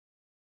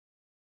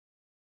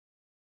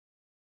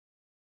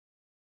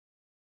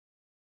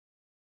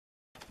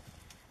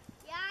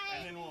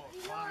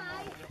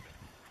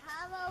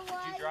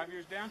Did you drive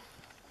yours down?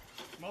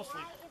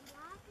 Mostly.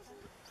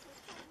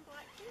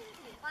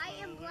 White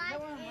and black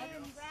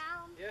and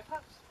brown. Yeah.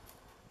 Pups.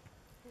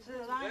 It's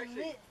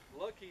actually,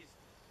 Lucky's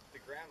the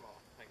grandma,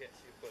 I guess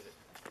you put it.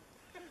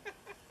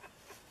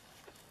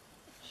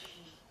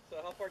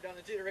 So how far down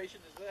the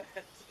generation is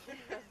that?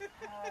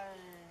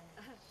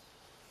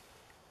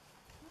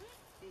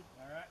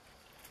 Alright.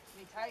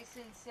 Me,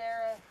 Tyson,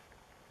 Sarah.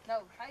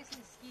 No,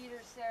 Tyson,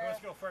 Skeeter, Sarah. Let's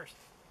go first.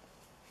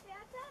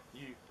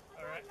 You.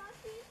 Alright.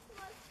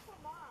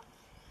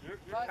 Your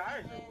Lucky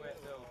tires are and wet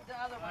though.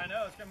 the other one. I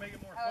know, it's going to make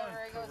it more However,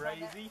 fun. it goes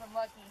Crazy. from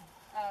Lucky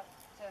up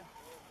to...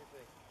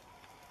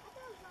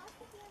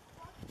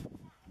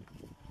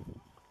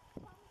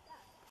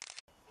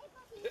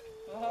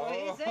 Oh,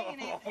 he's saying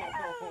it.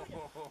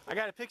 I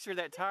got a picture of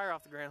that tire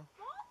off the ground.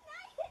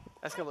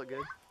 That's gonna look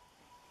good.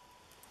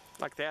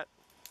 Like that.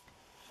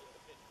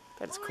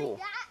 That's cool.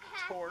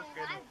 Torque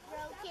and I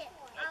broke it.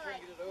 I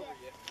can't get it over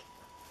yet.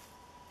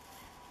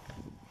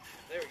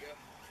 There we go.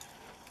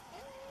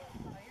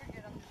 Oh, you're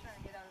good. I'm just trying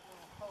to get out of this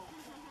little hole.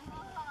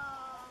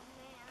 Oh,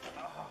 man.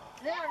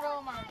 Then I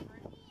roll my... Hey,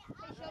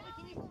 Shelby,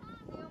 can you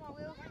put me on my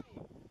wheels? That's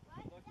why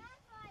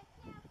I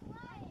can't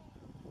play.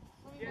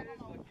 Let me Yeah, put it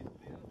is on my... Lucky's.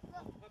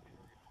 The puppies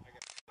were good. I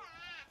got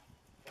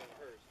that was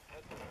hers.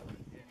 That's hers.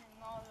 Yeah.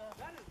 And all the...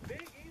 Not as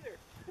big either.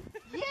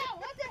 Yeah,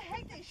 what the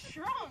heck? They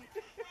shrunk.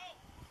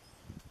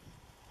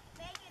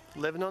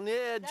 Living on the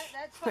edge.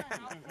 That's fine.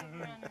 I'll take it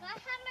around. Can I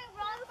have my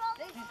roll?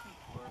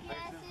 We're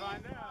fixing to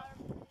find out.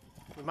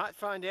 We might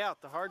find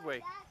out the hard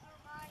way.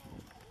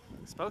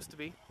 It's supposed to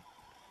be.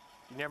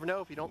 You never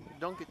know if you don't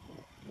get.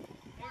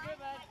 You're good,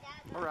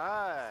 bud. All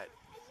right.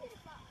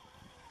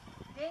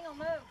 Daniel,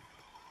 move.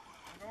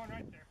 I'm going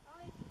right there.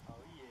 Oh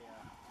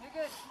yeah. You're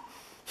good.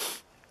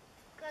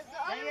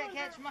 Now you gotta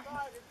catch my...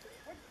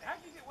 How'd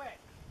you get wet?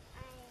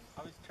 I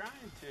was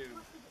trying to.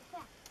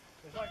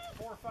 It's like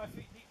 4 or 5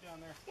 feet deep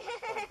down there.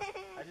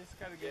 I just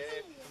gotta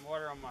get some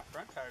water on my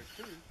front tires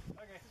too.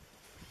 Okay.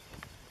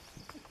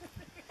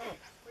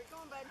 Where you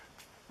going, bud?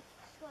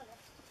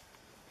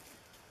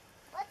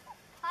 What's the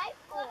pipe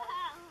for?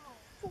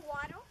 For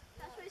water?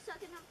 That's where you're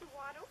sucking up the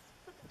water?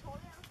 Put the toilet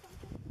or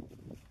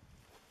something?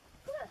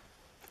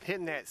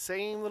 Hitting that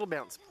same little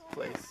bounce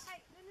place.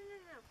 Pipe.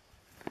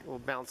 No.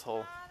 Little bounce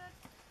hole. Not a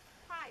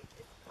pipe.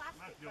 It's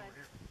plastic. Might be over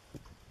here.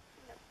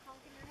 End up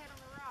honking your head on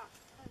the rock.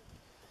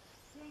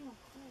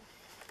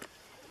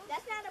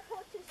 That's not a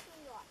pole to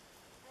swing off.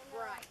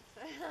 Right.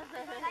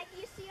 Like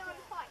you see on the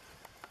pipe.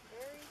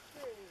 Very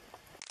true.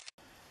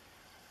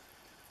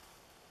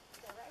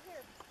 So right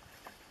here.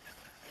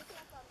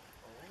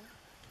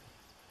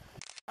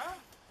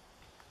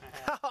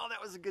 Oh, that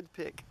was a good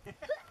pick.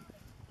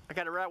 I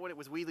got it right when it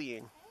was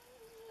wheeling.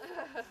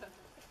 Consider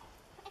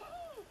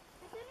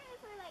it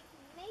for like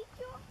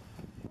nature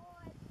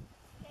or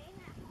staying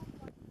at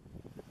home.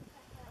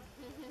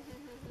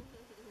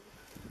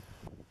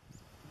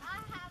 I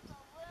have a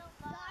little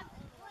bug.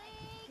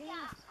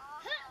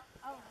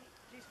 Oh,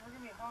 jeez, we're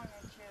gonna be hauling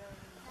that shit in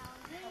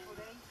a couple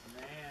days.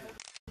 Man.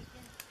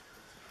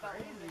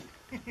 Crazy.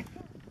 We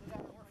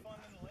got more fun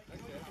in the lake.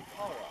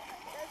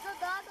 There's a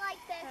dog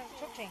like this.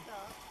 Ching.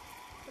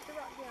 Put the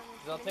rock down.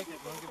 I'll take it.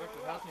 When we get back to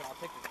the house, I'll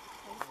take it.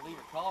 I'll leave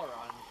her collar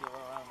on and she'll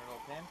run around in her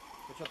little pen,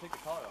 but she'll take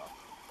the collar off.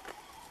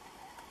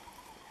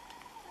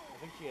 I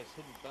think she has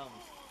hidden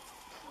thumbs.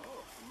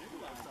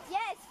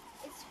 Yes,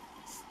 it's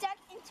stuck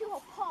into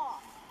her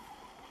paw.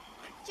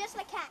 Just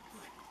like cats.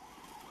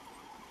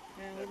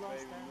 And we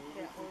lost that.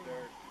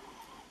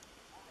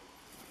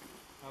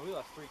 We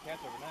lost 3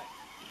 cats overnight.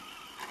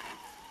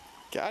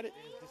 Got it.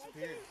 They just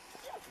disappeared.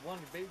 One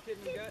baby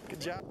kitten you got? Good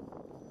job.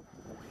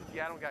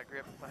 Yeah, I don't got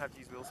grip. I have to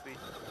use wheel speed.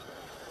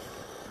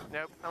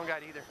 Nope, I don't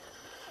got either.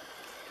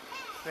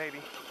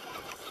 Maybe.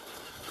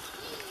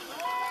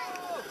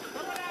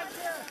 Coming at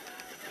you!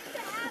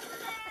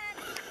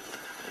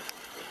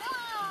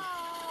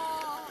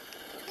 Oh,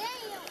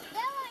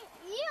 they're like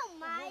you,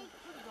 Mike.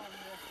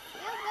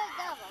 You're a good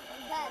devil.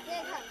 But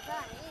they're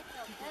funny.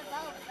 They're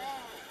both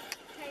bad.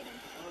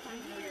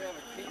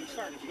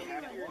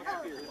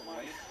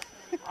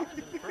 I was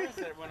impressed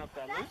that it went up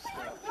that loose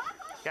stuff.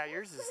 Yeah,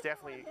 yours is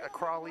definitely a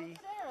crawly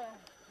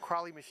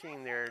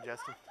machine there,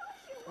 Justin.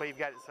 Well, you've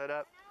got it set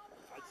up.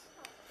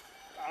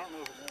 I don't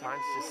know if it's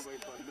Mine's just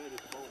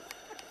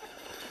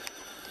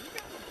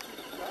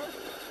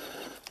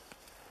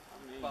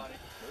Body.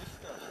 Loose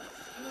stuff.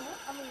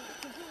 I mean,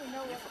 because you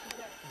know what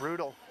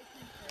brutal.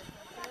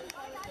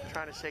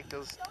 Trying to shake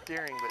those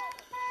steering, but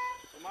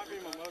It might be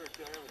my motor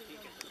too. I have a key.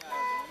 I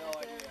have no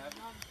idea.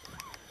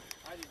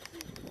 I didn't see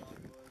what the dog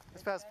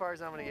was. that's about as far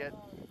as I'm gonna get.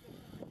 Alright.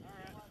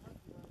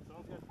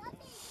 Sounds good. I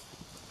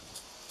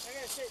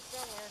gotta sit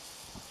somewhere.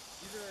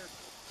 These are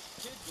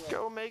kids' gloves.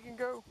 Go, Megan,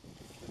 go.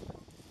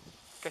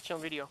 Got you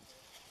on video.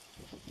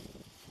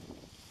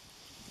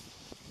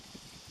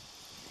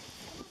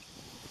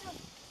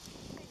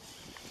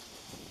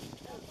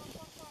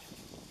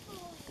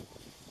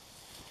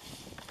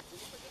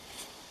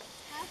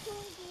 How can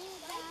we do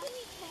that?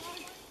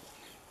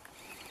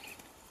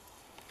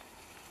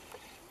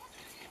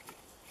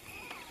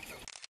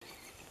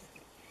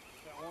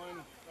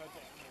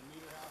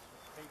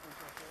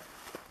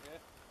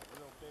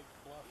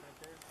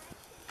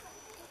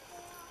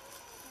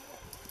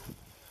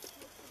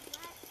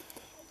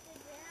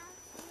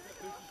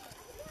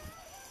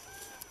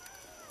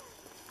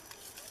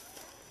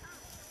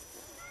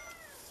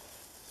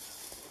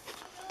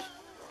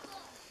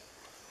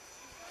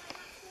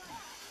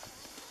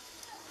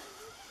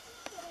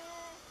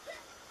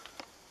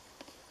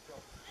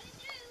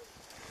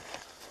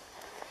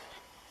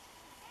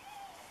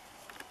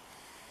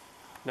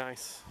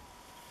 Nice.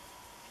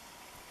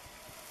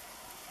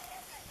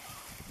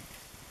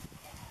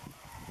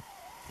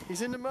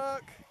 He's in the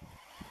muck.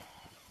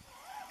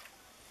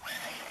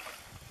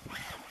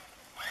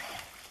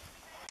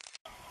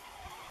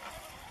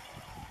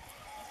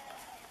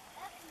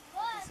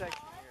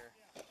 Section here.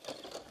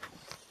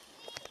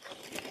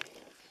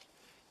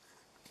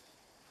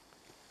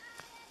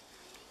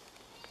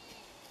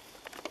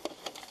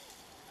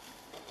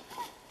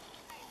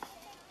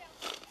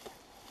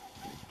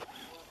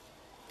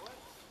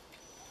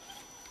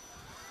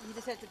 You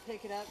just have to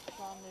pick it up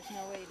from, there's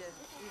no way to even...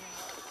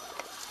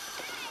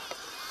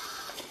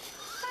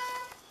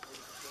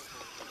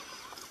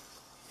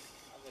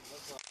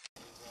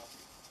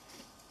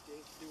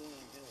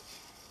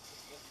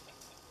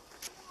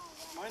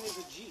 Mine is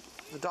a Jeep.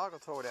 The dog will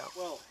throw it out.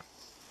 Well,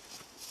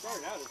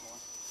 started out as one.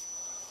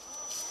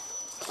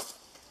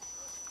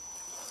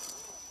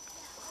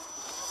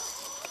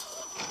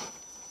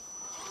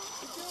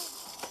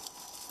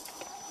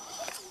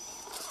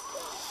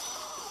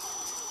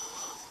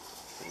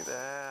 Look at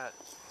that.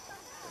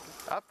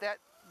 Up that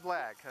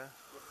black, huh?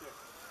 Yes,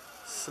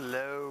 sir.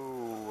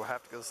 Slow.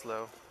 Have to go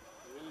slow.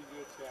 Really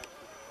good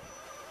traction.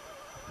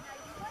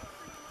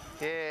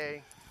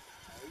 Yay.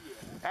 Oh,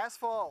 yeah.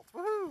 Asphalt.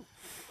 Woohoo!